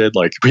kind-hearted.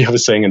 Like we have a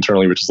saying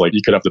internally, which is like, you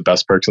could have the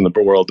best perks in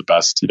the world, the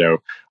best,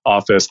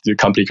 office, the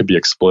company could be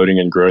exploding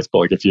in growth. But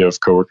like if you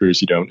have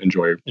coworkers you don't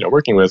enjoy,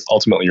 working with,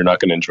 ultimately you're not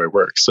going to enjoy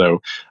work.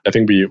 So I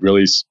think we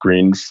really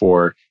screened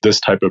for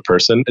this type of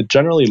person. It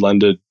generally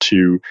lended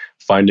to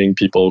finding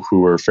people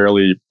who were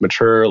fairly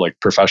mature, like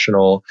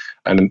professional,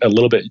 and a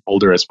little bit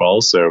older as well.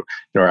 So,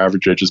 our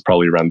average age is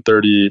probably around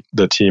 30.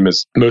 The team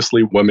is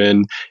mostly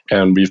women,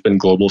 and we've been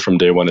global from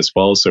day one as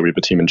well. So we have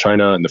a team in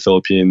China and the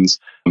Philippines,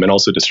 and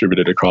also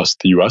distributed across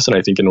the US. And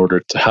I think in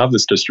order to have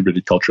this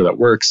distributed culture that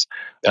works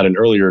at an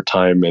earlier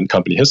time in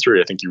company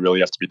history, I think you really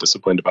have to be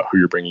disciplined about who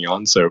you're bringing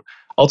on. So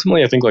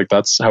ultimately, I think like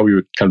that's how we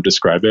would kind of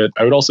describe it.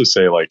 I would also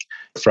say like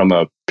from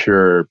a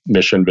pure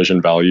mission,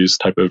 vision, values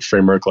type of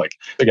framework, like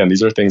again,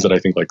 these are things that I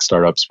think like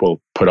startups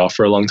will put off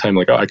for a long time.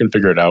 Like, oh, I can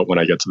figure it out when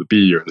I get to the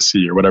B or the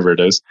C or whatever it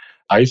is.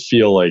 I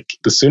feel like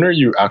the sooner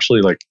you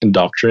actually like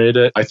indoctrinate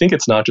it, I think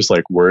it's not just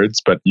like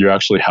words, but you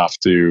actually have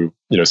to,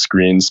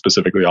 screen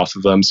specifically off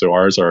of them. So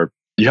ours are,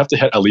 you have to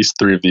hit at least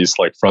 3 of these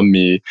like from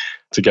me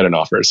to get an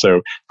offer.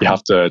 So you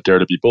have to dare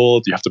to be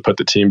bold. You have to put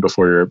the team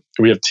before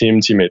we have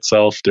teammate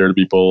self, dare to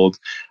be bold,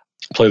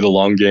 play the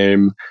long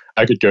game.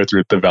 I could go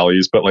through the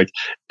values, but like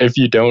if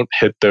you don't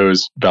hit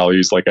those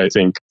values, like I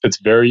think it's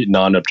very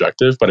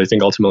non-objective, but I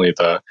think ultimately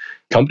the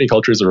company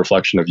culture is a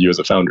reflection of you as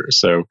a founder.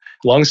 So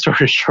long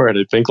story short,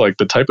 I think like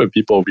the type of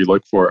people we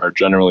look for are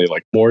generally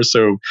like more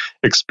so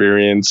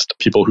experienced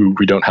people who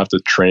we don't have to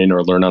train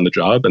or learn on the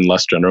job and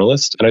less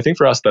generalist. And I think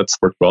for us, that's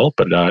worked well,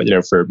 but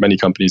for many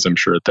companies, I'm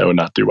sure that would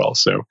not do well.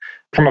 So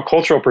from a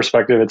cultural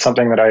perspective, it's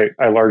something that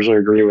I largely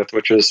agree with,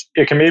 which is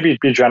it can maybe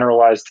be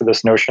generalized to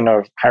this notion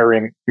of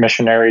hiring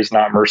missionaries,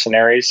 not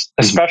mercenaries,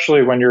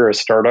 especially when you're a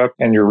startup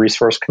and you're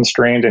resource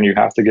constrained and you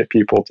have to get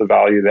people to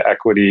value the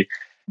equity.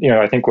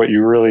 I think what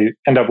you really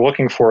end up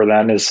looking for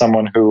then is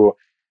someone who,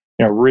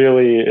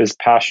 really is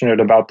passionate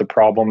about the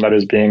problem that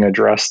is being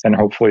addressed and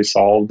hopefully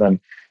solved, and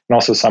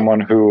also someone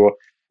who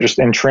just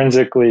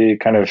intrinsically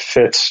kind of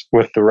fits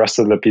with the rest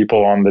of the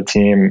people on the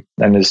team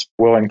and is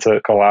willing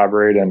to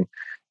collaborate and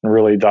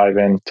really dive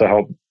in to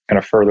help kind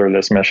of further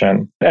this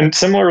mission. And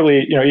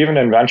similarly, even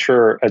in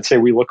venture, I'd say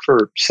we look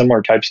for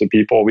similar types of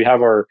people. We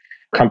have our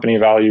company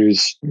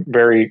values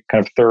very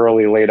kind of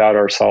thoroughly laid out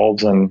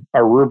ourselves, and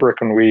our rubric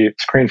when we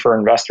screen for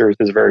investors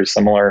is very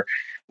similar.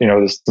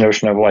 This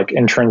notion of like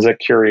intrinsic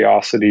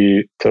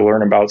curiosity to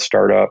learn about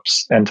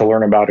startups and to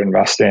learn about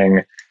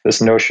investing,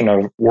 this notion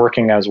of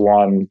working as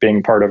one,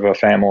 being part of a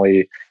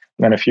family,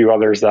 and a few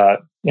others that,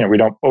 we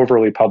don't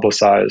overly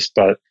publicize,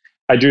 but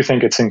I do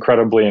think it's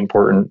incredibly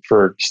important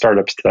for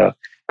startups to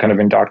kind of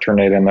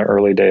indoctrinate in the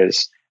early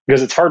days,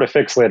 because it's hard to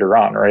fix later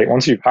on, right?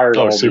 Once you've hired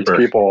all these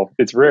people,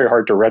 it's very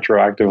hard to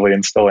retroactively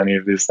instill any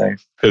of these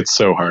things. It's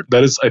so hard.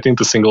 That is, I think,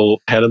 the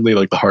single-handedly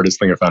like the hardest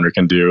thing a founder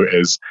can do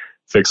is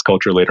fix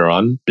culture later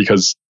on,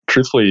 because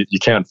truthfully, you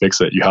can't fix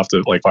it. You have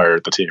to like fire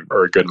the team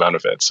or a good amount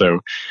of it.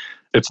 So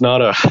it's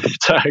not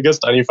I guess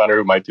to any founder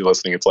who might be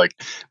listening, it's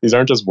like, these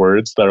aren't just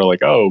words that are like,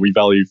 oh, we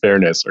value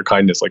fairness or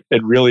kindness. Like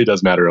it really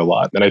does matter a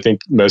lot. And I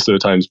think most of the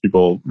times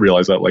people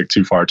realize that like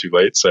too far, too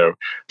late. So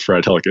for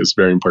Italic, it's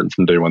very important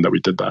from day one that we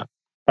did that.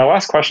 My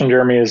last question,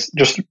 Jeremy, is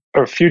just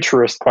a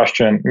futurist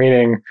question,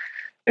 meaning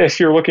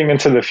if you're looking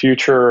into the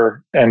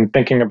future and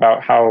thinking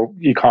about how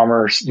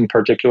e-commerce in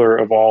particular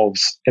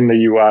evolves in the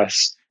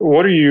US,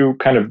 what do you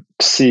kind of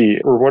see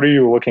or what are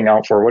you looking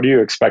out for? What do you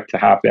expect to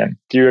happen?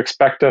 Do you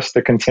expect us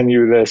to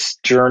continue this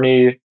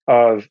journey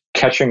of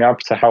catching up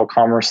to how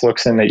commerce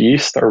looks in the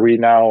East? Are we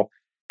now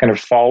kind of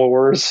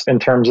followers in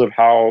terms of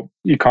how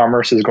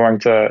e-commerce is going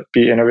to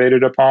be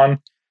innovated upon?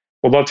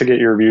 We'd love to get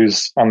your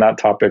views on that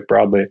topic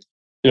broadly.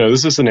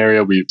 This is an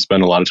area we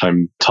spend a lot of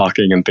time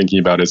talking and thinking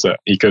about as an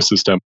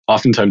ecosystem.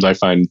 Oftentimes I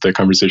find the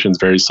conversations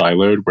very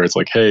siloed where it's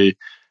like, hey,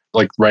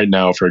 like right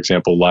now, for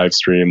example, live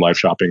stream, live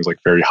shopping is like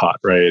very hot,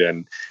 right?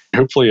 And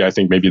hopefully I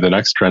think maybe the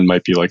next trend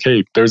might be like,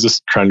 hey, there's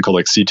this trend called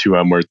like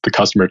C2M where the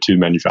customer to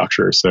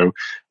manufacturer. So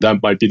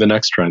that might be the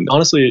next trend.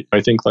 Honestly, I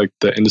think like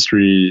the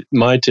industry,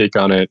 my take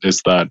on it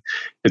is that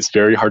it's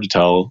very hard to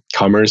tell.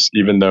 Commerce,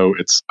 even though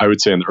it's, I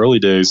would say in the early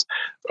days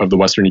of the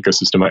Western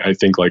ecosystem, I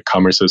think like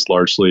commerce has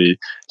largely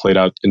played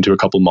out into a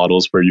couple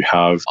models where you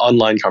have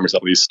online commerce,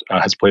 at least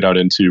has played out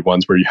into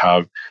ones where you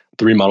have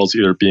three models,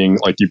 either being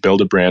like you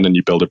build a brand and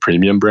you build a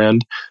premium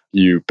brand,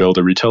 you build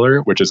a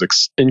retailer, which is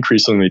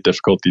increasingly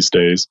difficult these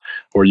days,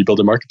 or you build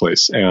a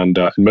marketplace. And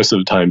most of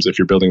the times, if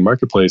you're building a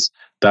marketplace,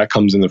 that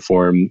comes in the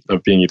form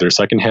of being either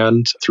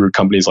secondhand through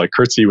companies like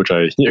Curtsy, which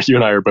you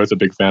and I are both a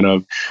big fan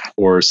of,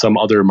 or some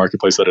other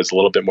marketplace that is a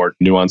little bit more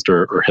nuanced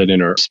or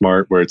hidden or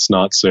smart, where it's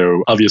not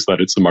so obvious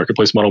that it's the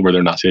marketplace model where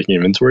they're not taking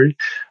inventory.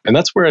 And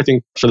that's where I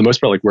think, for the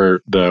most part, like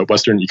where the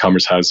Western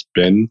e-commerce has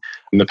been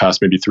in the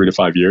past maybe 3 to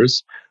 5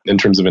 years in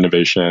terms of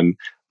innovation.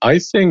 I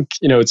think,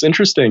 it's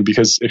interesting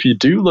because if you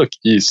do look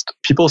east,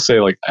 people say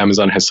like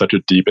Amazon has such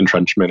a deep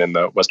entrenchment in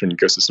the Western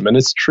ecosystem. And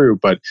it's true,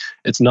 but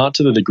it's not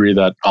to the degree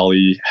that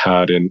Ali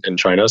had in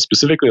China.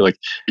 Specifically, like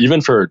even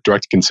for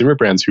direct-to-consumer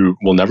brands who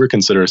will never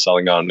consider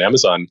selling on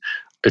Amazon,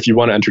 if you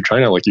want to enter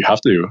China, like you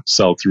have to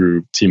sell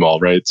through Tmall,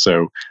 right?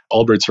 So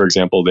Allbirds, for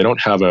example, they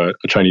don't have a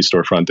Chinese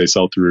storefront. They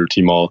sell through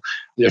Tmall.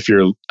 If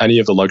you're any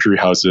of the luxury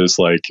houses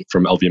like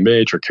from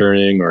LVMH or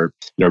Kering or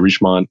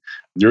Richemont,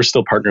 you're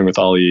still partnering with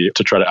Ali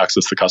to try to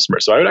access the customer.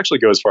 So I would actually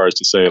go as far as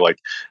to say like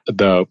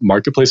the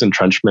marketplace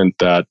entrenchment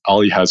that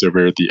Ali has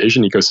over the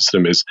Asian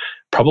ecosystem is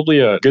probably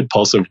a good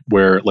pulse of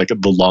where like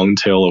the long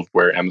tail of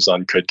where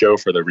Amazon could go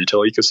for the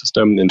retail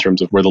ecosystem in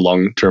terms of where the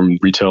long-term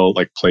retail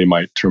like play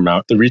might turn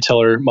out. The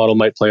retailer model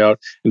might play out.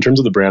 In terms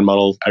of the brand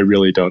model, I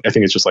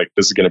think it's just like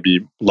this is going to be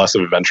less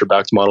of a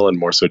venture-backed model and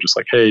more so just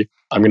like, hey,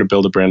 I'm going to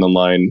build a brand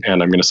online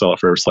and I'm going to sell it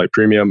for a slight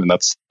premium, and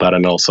that's that,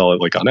 and I'll sell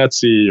it like on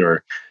Etsy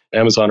or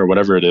Amazon or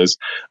whatever it is.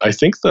 I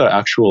think the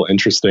actual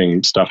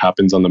interesting stuff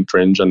happens on the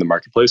fringe and the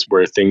marketplace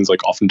where things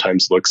like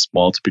oftentimes look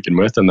small to begin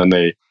with and then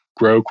they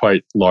grow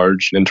quite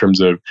large in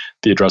terms of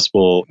the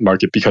addressable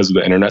market because of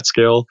the internet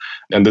scale.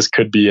 And this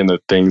could be in the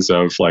things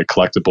of like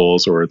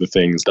collectibles or the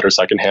things that are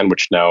secondhand,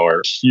 which now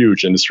are a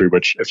huge industry,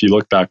 which if you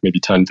look back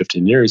maybe 10,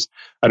 15 years,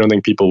 I don't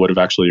think people would have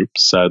actually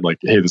said like,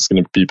 hey, this is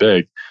going to be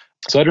big.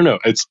 So I don't know.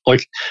 It's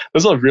like,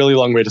 this is a really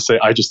long way to say,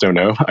 I just don't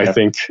know. Yeah. I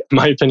think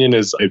my opinion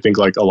is, I think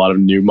like a lot of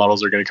new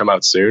models are going to come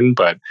out soon,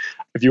 but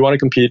if you want to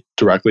compete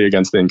directly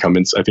against the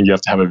incumbents, I think you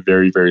have to have a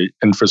very, very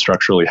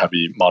infrastructurally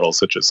heavy model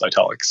such as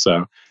Italic.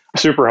 So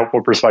super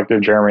helpful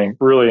perspective, Jeremy.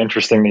 Really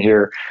interesting to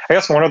hear. I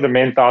guess one of the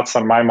main thoughts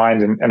on my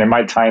mind, and it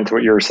might tie into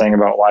what you were saying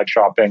about live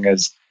shopping,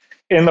 is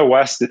in the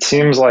West, it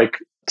seems like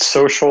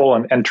social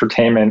and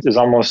entertainment is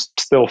almost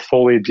still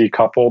fully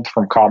decoupled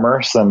from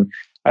commerce. And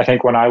I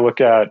think when I look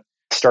at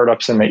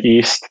startups in the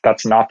East,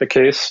 that's not the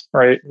case,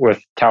 right?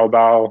 With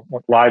Taobao,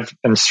 live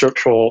and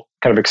social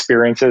kind of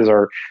experiences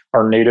are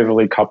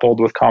natively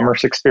coupled with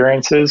commerce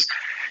experiences.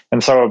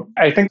 And so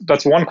I think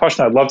that's one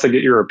question I'd love to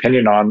get your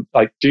opinion on.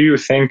 Like, do you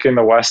think in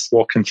the West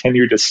we'll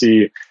continue to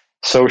see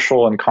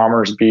social and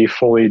commerce be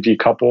fully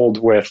decoupled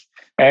with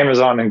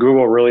Amazon and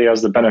Google really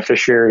as the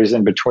beneficiaries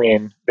in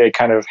between? They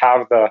kind of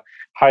have the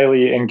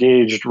highly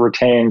engaged,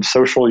 retained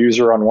social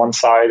user on one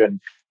side, and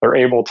they're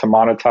able to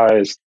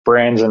monetize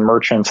brands and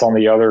merchants on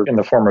the other in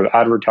the form of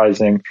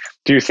advertising.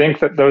 Do you think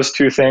that those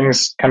two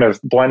things kind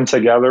of blend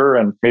together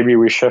and maybe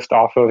we shift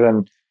off of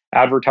an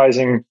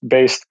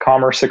advertising-based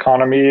commerce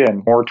economy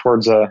and more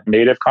towards a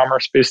native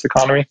commerce-based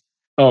economy?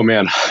 Oh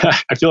man,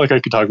 I feel like I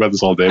could talk about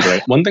this all day,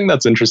 but one thing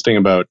that's interesting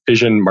about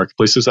Asian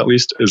marketplaces, at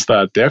least, is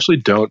that they actually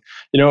don't,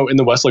 in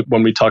the West, like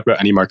when we talk about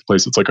any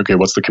marketplace, it's like, okay,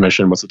 what's the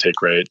commission? What's the take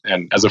rate?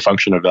 And as a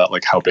function of that,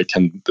 like how big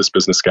can this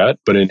business get?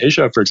 But in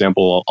Asia, for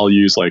example, I'll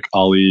use like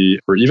Ali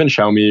or even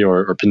Xiaomi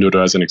or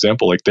Pinduoduo as an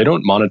example. Like they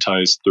don't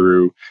monetize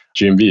through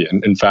GMV.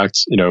 And in fact,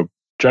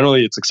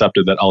 generally it's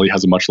accepted that Ali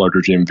has a much larger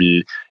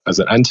GMV as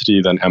an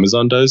entity than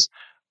Amazon does.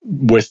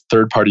 with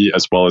third party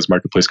as well as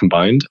marketplace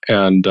combined.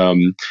 And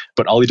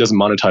but Ollie doesn't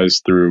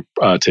monetize through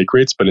take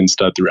rates, but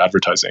instead through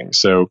advertising.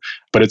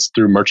 But it's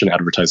through merchant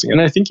advertising.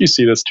 And I think you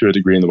see this to a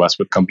degree in the West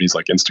with companies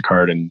like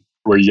Instacart, and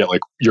where you get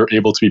you're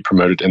able to be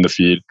promoted in the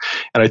feed.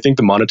 And I think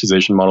the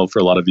monetization model for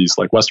a lot of these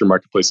Western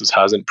marketplaces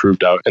hasn't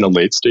proved out in a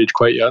late stage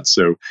quite yet.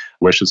 So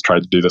Wish has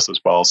tried to do this as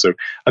well. So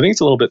I think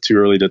it's a little bit too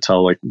early to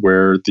tell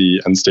where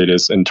the end state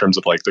is in terms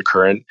of the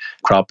current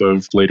crop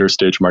of later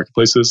stage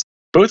marketplaces.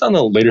 Both on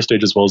the later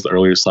stage as well as the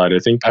earlier side. I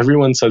think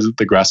everyone says that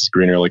the grass is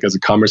greener. As a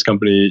commerce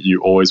company, you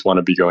always want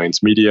to be going to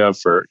media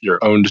for your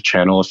owned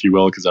channel, if you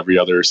will, because every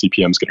other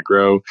CPM is going to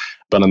grow.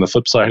 But on the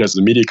flip side, as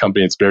a media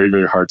company, it's very,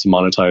 very hard to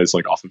monetize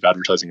off of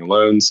advertising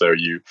alone. So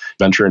you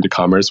venture into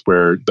commerce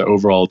where the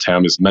overall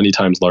TAM is many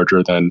times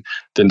larger than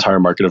the entire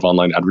market of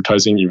online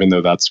advertising, even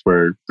though that's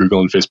where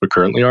Google and Facebook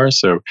currently are.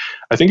 So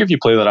I think if you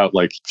play that out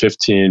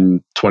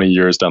 15, 20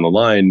 years down the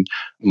line,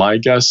 my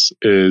guess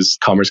is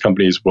commerce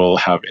companies will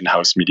have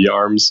in-house media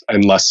arms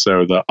and less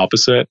so the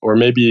opposite. Or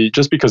maybe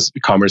just because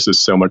commerce is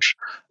so much,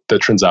 the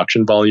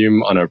transaction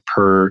volume on a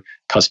per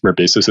customer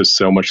basis is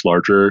so much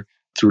larger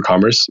through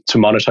commerce, to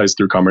monetize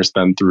through commerce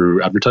than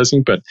through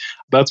advertising. But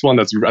that's one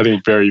that's, I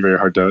think, very, very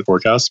hard to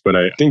forecast. But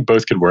I think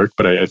both could work.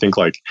 But I think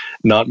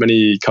not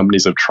many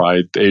companies have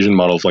tried the Asian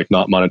model of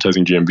not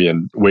monetizing GMV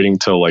and waiting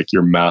till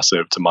you're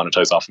massive to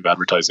monetize off of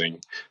advertising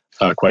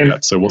quite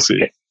yet. So we'll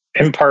see.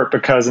 In part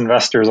because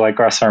investors like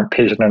us aren't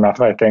patient enough,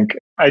 I think.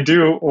 I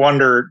do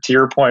wonder, to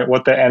your point,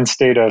 what the end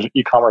state of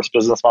e-commerce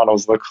business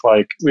models looks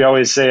like. We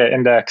always say at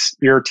Index,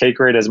 your take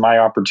rate is my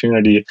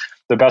opportunity.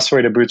 The best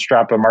way to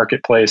bootstrap a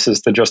marketplace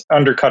is to just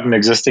undercut an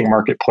existing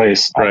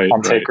marketplace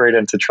on take rate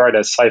and to try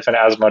to siphon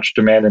as much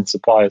demand and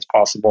supply as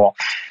possible.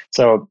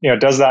 So,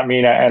 does that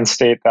mean at end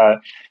state that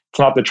it's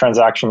not the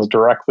transactions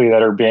directly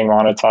that are being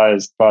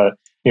monetized, but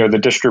the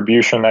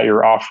distribution that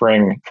you're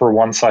offering for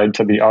one side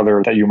to the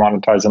other that you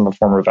monetize in the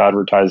form of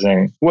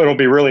advertising? Well, it'll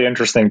be really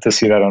interesting to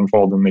see that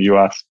unfold in the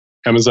US.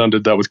 Amazon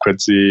did that with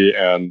Quidsi,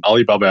 and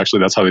Alibaba, actually,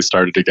 that's how they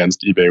started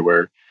against eBay,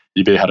 where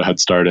eBay had a head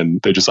start and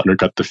they just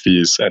undercut the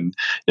fees. And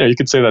you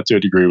could say that to a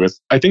degree with,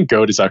 I think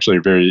Goat is actually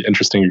a very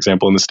interesting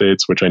example in the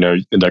States, which I know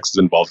Index is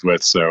involved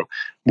with. So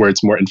where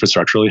it's more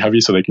infrastructurally heavy,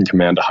 so they can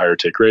command a higher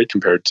take rate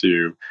compared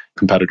to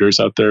competitors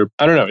out there.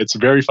 I don't know. It's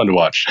very fun to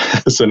watch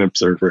as an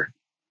observer.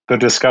 The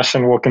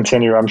discussion will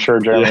continue, I'm sure,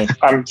 Jeremy. Yeah.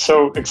 I'm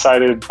so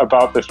excited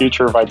about the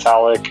future of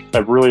Vitalik. I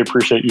really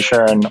appreciate you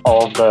sharing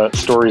all of the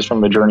stories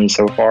from the journey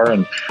so far.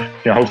 And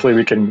hopefully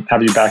we can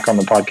have you back on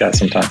the podcast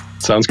sometime.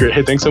 Sounds great.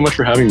 Hey, thanks so much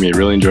for having me.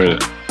 Really enjoyed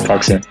it.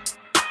 Talk soon.